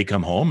nice that they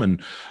come home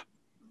and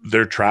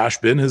their trash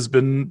bin has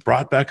been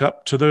brought back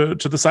up to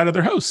the side of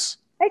their house.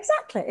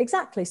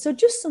 Exactly. So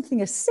just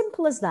something as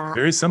simple as that.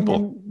 Very simple.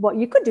 And then what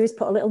you could do is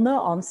put a little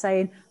note on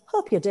saying,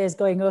 hope your day's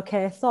going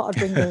okay. Thought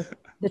I'd bring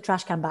the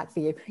trash can back for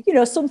you.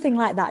 Something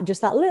like that,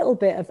 just that little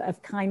bit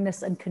of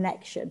kindness and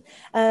connection.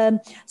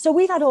 So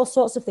we've had all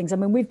sorts of things. I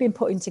mean, we've been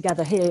putting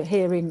together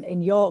here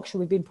in Yorkshire,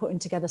 we've been putting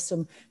together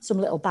some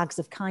little bags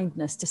of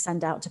kindness to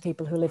send out to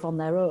people who live on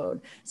their own.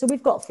 So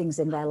we've got things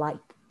in there like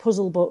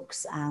puzzle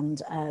books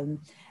and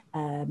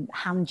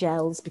hand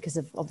gels because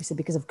of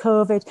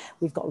COVID.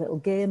 We've got little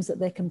games that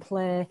they can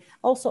play,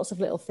 all sorts of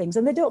little things,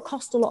 and they don't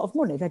cost a lot of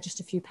money. They're just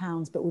a few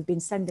pounds, but we've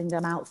been sending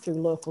them out through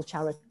local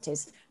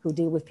charities who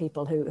deal with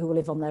people who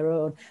live on their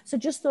own. So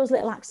just those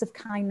little acts of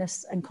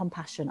kindness and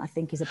compassion, I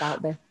think, is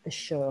about the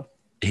show.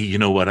 Hey, you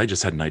know what? I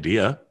just had an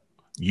idea.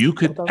 You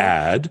could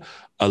add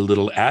a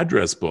little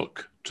address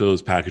book to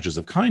those packages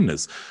of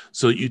kindness.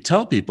 So you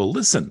tell people,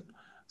 listen,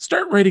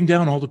 start writing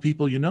down all the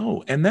people you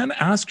know, and then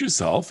ask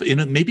yourself,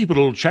 maybe put a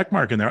little check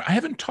mark in there. I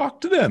haven't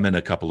talked to them in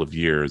a couple of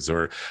years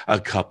or a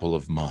couple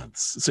of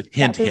months. It's a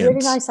hint. That's a really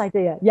nice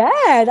idea.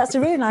 Yeah, that's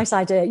a really nice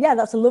idea. Yeah,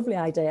 that's a lovely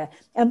idea.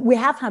 We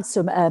have had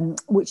some,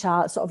 which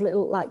are sort of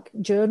little like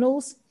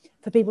journals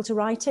for people to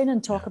write in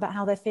and talk about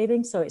how they're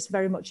feeling. So it's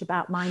very much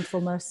about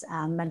mindfulness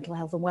and mental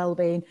health and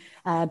well-being.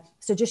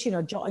 So just,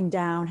 jotting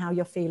down how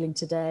you're feeling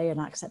today and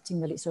accepting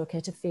that it's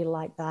okay to feel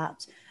like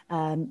that.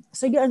 And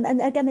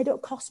again, they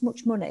don't cost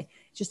much money.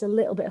 It's just a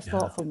little bit of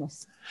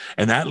thoughtfulness.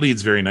 And that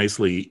leads very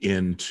nicely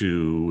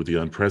into the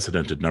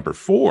unprecedented number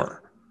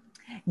 4.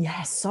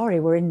 Yes, sorry,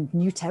 we're in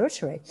new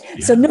territory.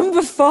 Yeah. So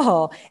number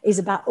 4 is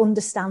about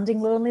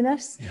understanding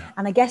loneliness. Yeah.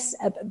 And I guess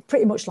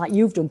pretty much like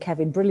you've done,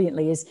 Kevin,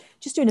 brilliantly, is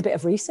just doing a bit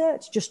of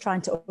research, just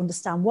trying to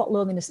understand what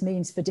loneliness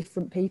means for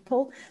different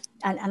people,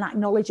 and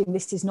acknowledging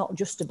this is not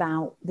just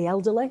about the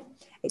elderly.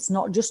 It's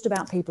not just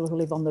about people who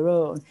live on their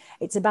own.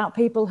 It's about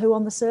people who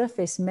on the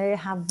surface may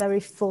have very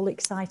full,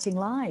 exciting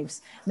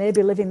lives,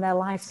 maybe living their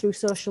life through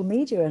social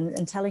media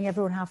and telling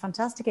everyone how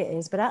fantastic it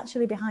is. But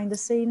actually behind the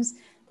scenes,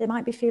 they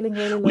might be feeling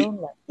really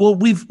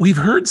lonely. We've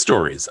heard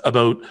stories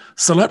about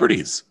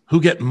celebrities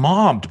who get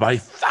mobbed by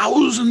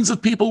thousands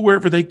of people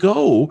wherever they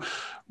go,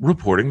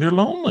 reporting they're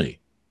lonely.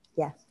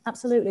 Yeah,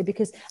 absolutely.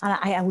 Because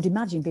I would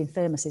imagine being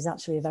famous is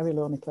actually a very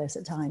lonely place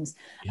at times,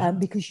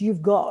 because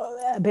you've got,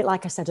 a bit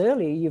like I said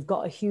earlier, you've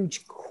got a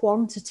huge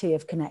quantity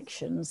of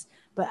connections,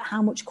 but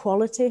how much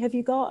quality have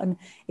you got? And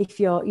if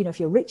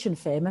you're rich and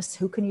famous,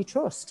 who can you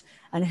trust?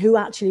 And who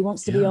actually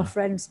wants to be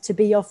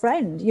your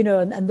friend,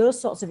 and those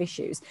sorts of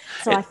issues.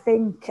 So I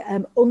think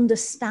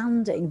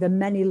understanding the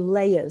many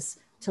layers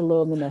to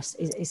loneliness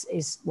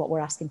is what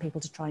we're asking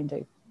people to try and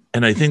do.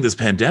 And I think this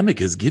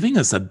pandemic is giving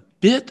us a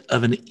bit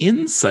of an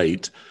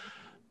insight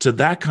to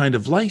that kind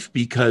of life,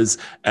 because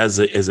as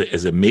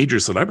a major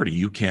celebrity,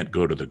 you can't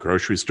go to the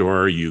grocery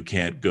store, you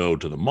can't go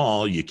to the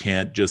mall, you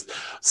can't just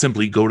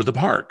simply go to the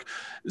park.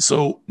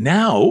 So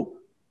now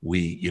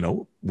we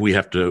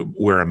have to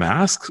wear a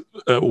mask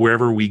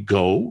wherever we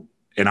go.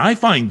 And I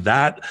find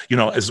that,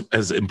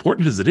 as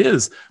important as it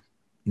is,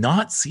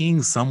 not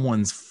seeing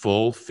someone's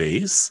full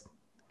face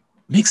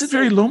makes it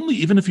very lonely,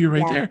 even if you're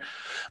right there.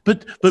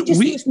 But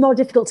it's more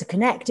difficult to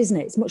connect, isn't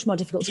it? It's much more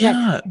difficult to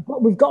connect.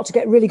 But we've got to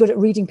get really good at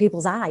reading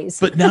people's eyes.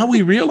 But now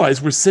we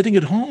realize we're sitting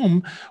at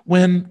home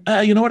when,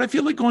 you know what, I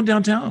feel like going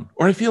downtown,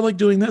 or I feel like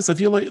doing this. I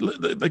feel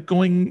like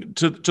going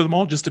to the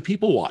mall just to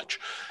people watch.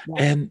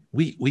 Yeah. And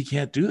we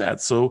can't do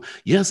that. So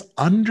yes,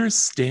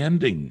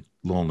 understanding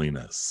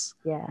loneliness.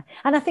 Yeah.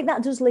 And I think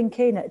that does link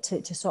in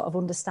to sort of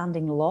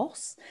understanding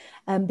loss.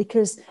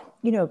 Because,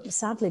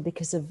 sadly,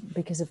 because of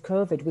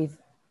COVID,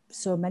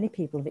 so many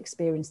people have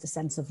experienced a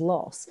sense of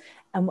loss.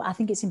 And I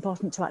think it's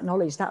important to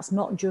acknowledge that's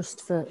not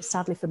just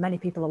sadly for many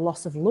people, a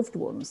loss of loved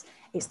ones.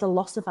 It's the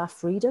loss of our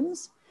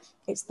freedoms.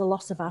 It's the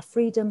loss of our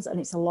freedoms, and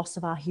it's a loss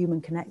of our human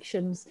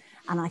connections.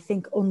 And I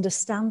think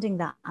understanding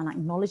that and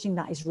acknowledging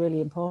that is really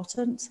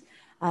important,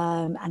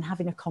 and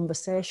having a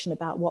conversation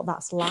about what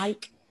that's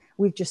like.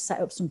 We've just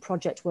set up some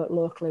project work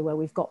locally where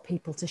we've got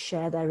people to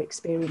share their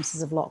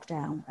experiences of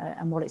lockdown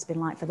and what it's been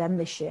like for them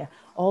this year,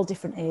 all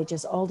different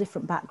ages, all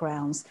different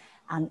backgrounds,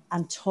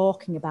 and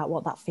talking about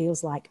what that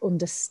feels like,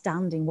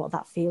 understanding what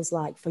that feels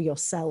like for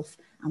yourself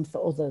and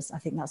for others. I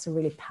think that's a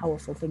really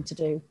powerful thing to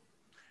do.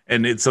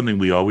 And it's something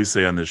we always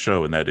say on this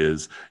show, and that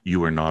is,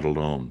 you are not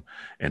alone.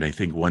 And I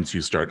think once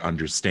you start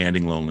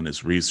understanding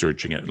loneliness,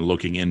 researching it and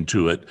looking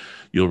into it,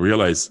 you'll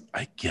realize,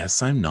 I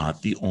guess I'm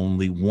not the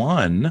only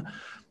one.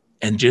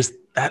 And just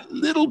that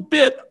little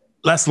bit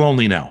less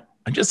lonely now.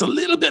 I'm just a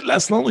little bit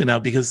less lonely now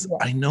because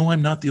I know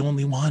I'm not the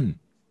only one.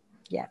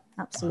 Yeah,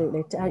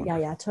 absolutely.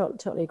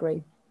 Totally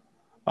agree.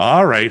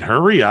 All right,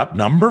 hurry up.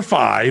 Number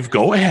 5,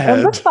 go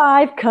ahead. Number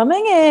 5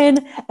 coming in.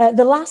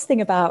 The last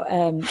thing about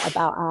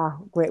our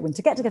Great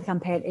Winter Get Together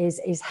campaign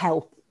is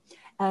help.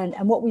 And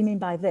what we mean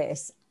by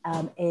this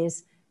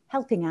is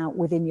helping out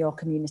within your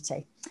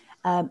community,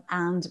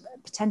 and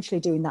potentially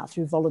doing that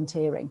through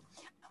volunteering.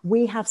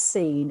 We have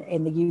seen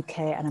in the UK,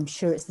 and I'm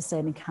sure it's the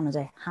same in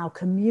Canada, how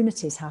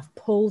communities have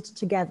pulled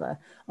together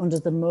under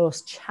the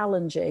most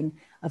challenging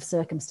of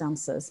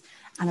circumstances.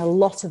 And a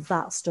lot of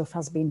that stuff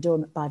has been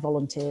done by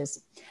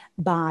volunteers,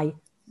 by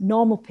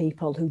normal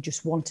people who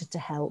just wanted to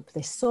help.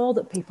 They saw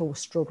that people were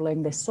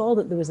struggling, they saw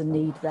that there was a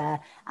need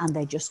there, and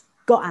they just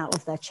got out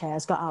of their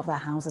chairs, got out of their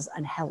houses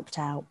and helped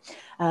out.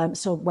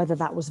 So whether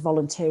that was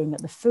volunteering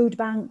at the food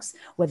banks,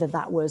 whether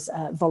that was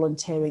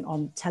volunteering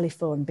on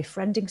telephone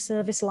befriending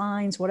service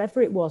lines,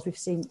 whatever it was, we've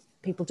seen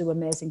people do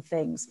amazing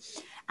things.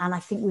 And I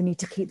think we need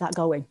to keep that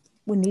going.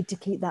 We need to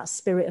keep that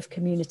spirit of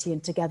community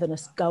and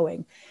togetherness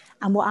going.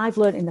 And what I've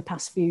learned in the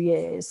past few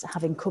years,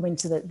 having come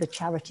into the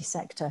charity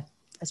sector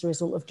as a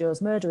result of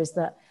Jo's murder, is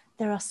that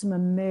there are some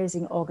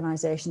amazing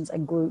organisations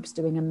and groups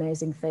doing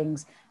amazing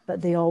things,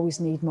 but they always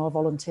need more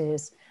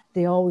volunteers.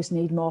 They always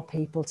need more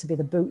people to be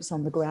the boots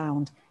on the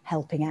ground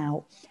helping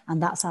out.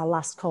 And that's our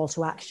last call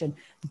to action.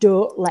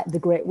 Don't let the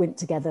Great Get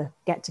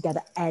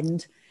Together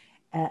end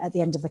at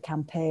the end of the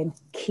campaign.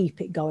 Keep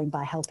it going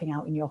by helping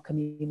out in your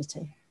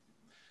community.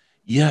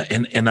 Yeah,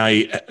 and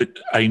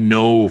I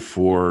know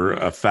for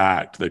a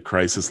fact that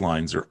crisis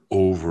lines are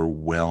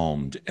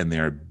overwhelmed and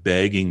they're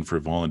begging for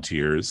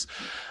volunteers.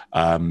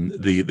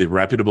 The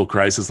reputable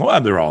crisis, well,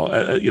 they're all,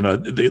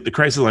 the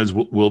crisis lines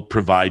will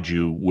provide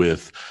you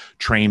with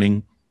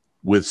training,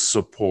 with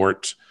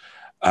support.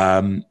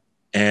 And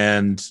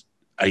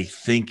I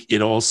think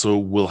it also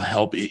will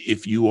help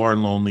if you are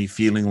lonely,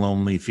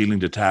 feeling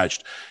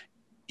detached,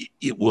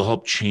 it will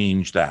help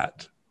change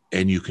that.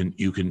 and you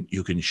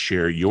can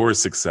share your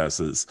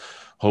successes,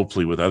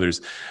 hopefully, with others.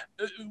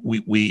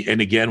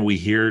 We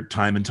hear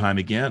time and time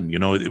again,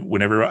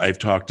 whenever I've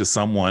talked to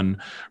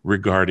someone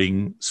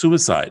regarding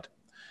suicide,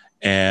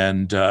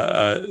 and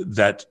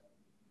that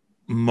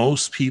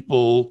most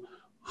people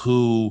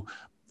who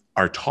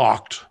are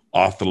talked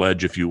off the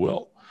ledge, if you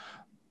will,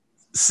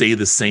 say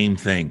the same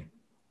thing.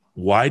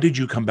 Why did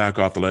you come back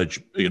off the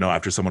ledge,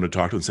 after someone had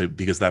talked to them? Say,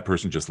 because that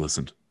person just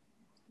listened.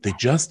 They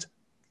just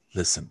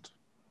listened.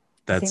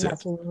 That's it.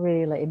 That's a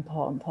really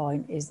important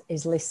point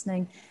is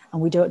listening,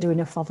 and we don't do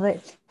enough of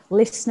it.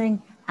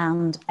 Listening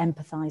and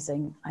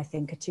empathizing, I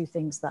think, are two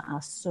things that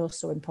are so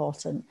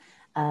important,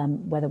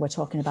 whether we're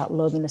talking about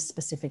loneliness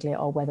specifically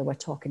or whether we're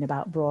talking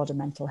about broader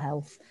mental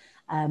health.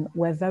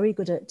 We're very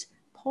good at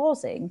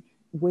pausing,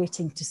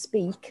 waiting to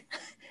speak,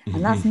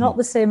 and that's not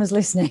the same as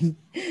listening.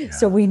 Yeah.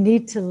 So we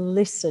need to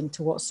listen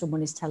to what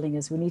someone is telling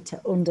us. We need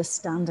to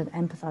understand and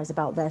empathize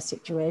about their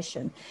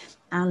situation.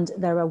 And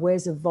there are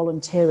ways of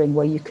volunteering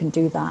where you can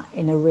do that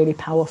in a really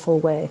powerful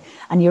way.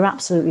 And you're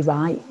absolutely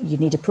right. You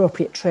need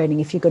appropriate training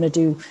if you're going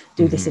to do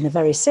this in a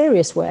very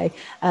serious way.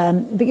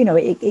 But,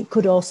 it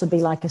could also be,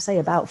 like I say,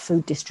 about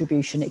food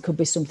distribution. It could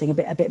be something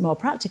a bit more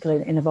practical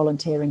in a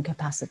volunteering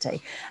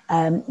capacity.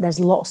 There's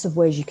lots of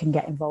ways you can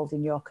get involved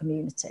in your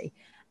community.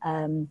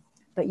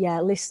 But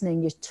yeah,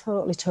 listening, you're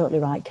totally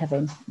right,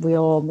 Kevin. We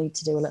all need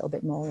to do a little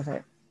bit more of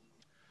it.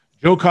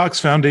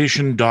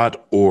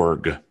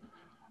 JoCoxFoundation.org.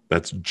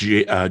 That's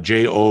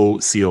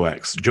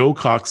JOCOX,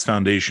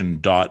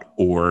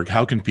 JoCoxFoundation.org.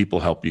 How can people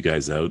help you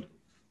guys out?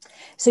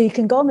 So you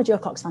can go on the Jo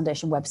Cox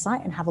Foundation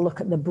website and have a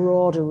look at the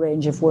broader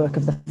range of work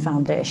of the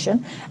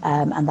foundation,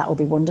 and that will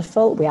be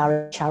wonderful. We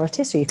are a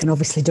charity, so you can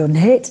obviously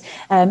donate.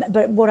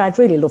 But what I'd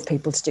really love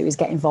people to do is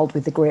get involved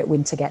with the Great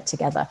Winter Get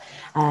Together,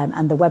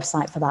 and the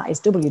website for that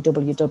is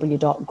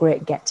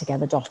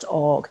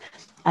www.greatgettogether.org.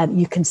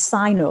 You can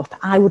sign up.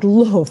 I would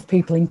love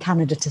people in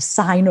Canada to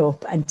sign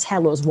up and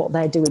tell us what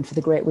they're doing for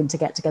the Great Winter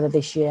Get Together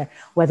this year,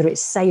 whether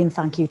it's saying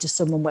thank you to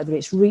someone, whether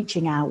it's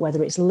reaching out,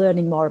 whether it's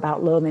learning more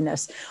about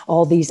loneliness,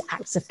 or these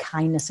acts of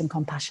kindness and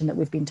compassion that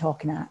we've been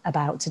talking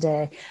about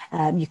today.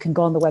 You can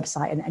go on the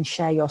website and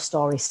share your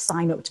story,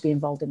 sign up to be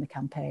involved in the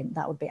campaign.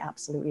 That would be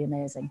absolutely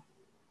amazing.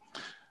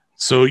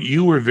 So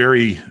you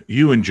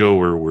and Jo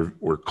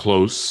were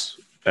close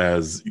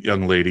as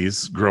young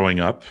ladies growing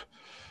up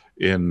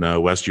in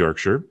West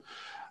Yorkshire.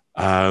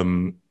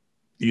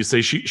 You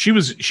say she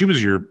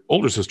was your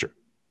older sister.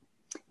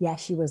 Yeah,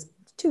 she was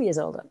 2 years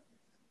older.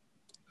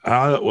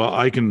 Well,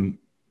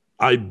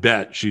 I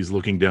bet she's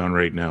looking down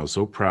right now,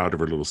 so proud of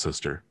her little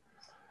sister.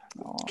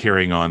 Aww.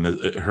 Carrying on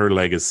her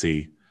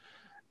legacy.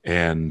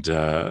 And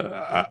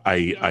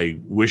I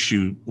wish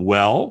you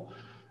well.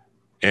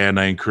 And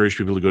I encourage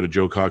people to go to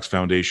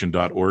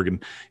JoCoxFoundation.org.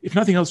 And if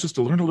nothing else, just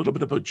to learn a little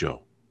bit about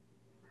Jo.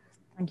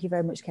 Thank you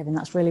very much, Kevin.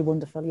 That's really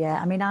wonderful. Yeah,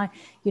 I mean, I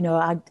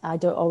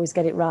don't always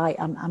get it right.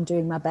 I'm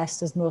doing my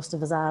best, as most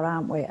of us are,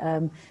 aren't we?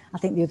 I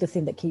think the other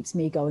thing that keeps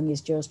me going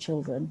is Jo's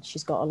children.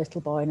 She's got a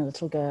little boy and a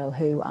little girl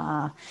who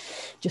are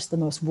just the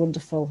most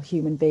wonderful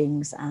human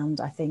beings.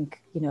 And I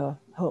think,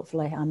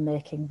 hopefully I'm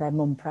making their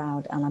mum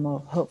proud, and I'm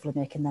hopefully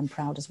making them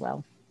proud as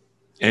well.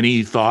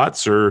 Any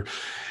thoughts or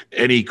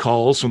any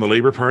calls from the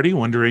Labour Party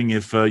wondering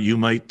if you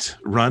might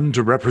run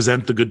to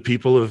represent the good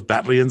people of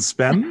Batley and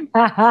Spen?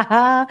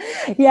 Yeah,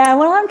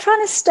 well, I'm trying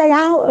to stay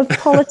out of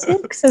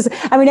politics.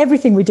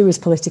 Everything we do is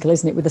political,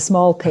 isn't it, with a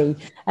small p.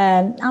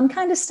 I'm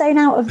kind of staying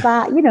out of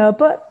that,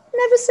 but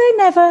never say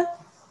never.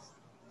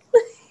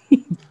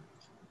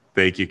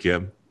 Thank you,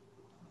 Kim.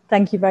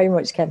 Thank you very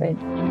much, Kevin.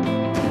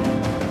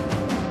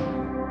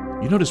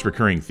 You notice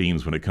recurring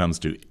themes when it comes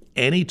to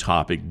any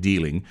topic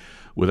dealing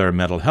with our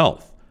mental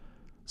health.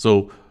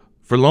 So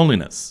for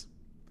loneliness,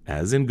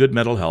 as in good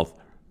mental health,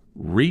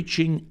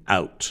 reaching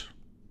out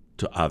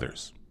to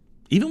others,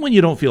 even when you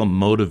don't feel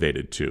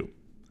motivated to.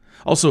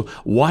 Also,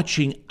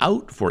 watching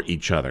out for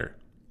each other.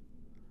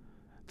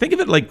 Think of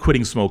it like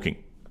quitting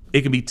smoking.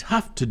 It can be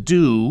tough to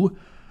do,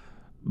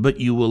 but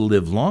you will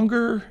live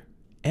longer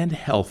and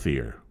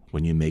healthier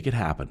when you make it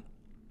happen.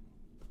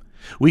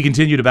 We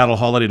continue to battle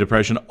holiday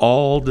depression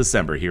all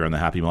December here on The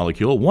Happy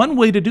Molecule. One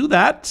way to do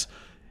that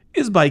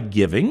is by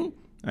giving.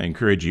 I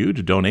encourage you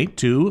to donate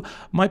to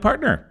my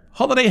partner,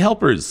 Holiday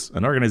Helpers,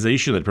 an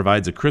organization that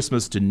provides a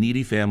Christmas to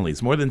needy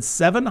families. More than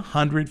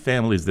 700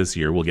 families this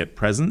year will get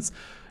presents,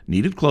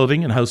 needed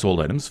clothing and household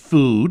items,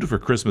 food for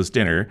Christmas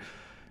dinner,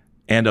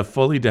 and a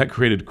fully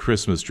decorated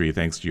Christmas tree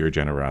thanks to your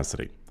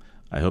generosity.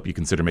 I hope you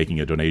consider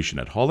making a donation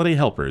at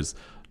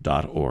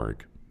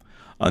holidayhelpers.org.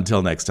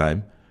 Until next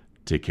time,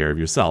 take care of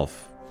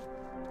yourself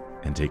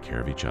and take care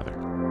of each other.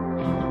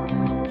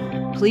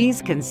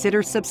 Please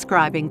consider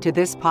subscribing to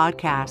this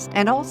podcast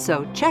and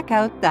also check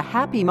out The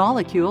Happy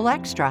Molecule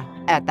Extra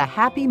at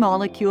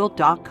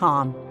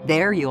thehappymolecule.com.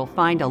 There you'll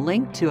find a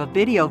link to a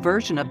video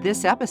version of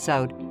this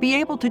episode, be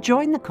able to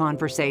join the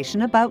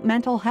conversation about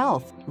mental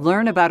health,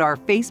 learn about our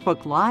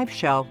Facebook Live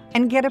show,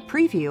 and get a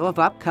preview of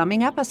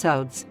upcoming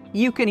episodes.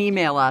 You can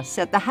email us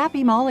at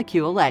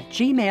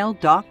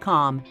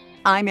thehappymolecule@gmail.com.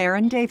 I'm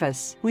Erin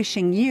Davis,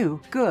 wishing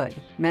you good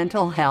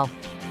mental health.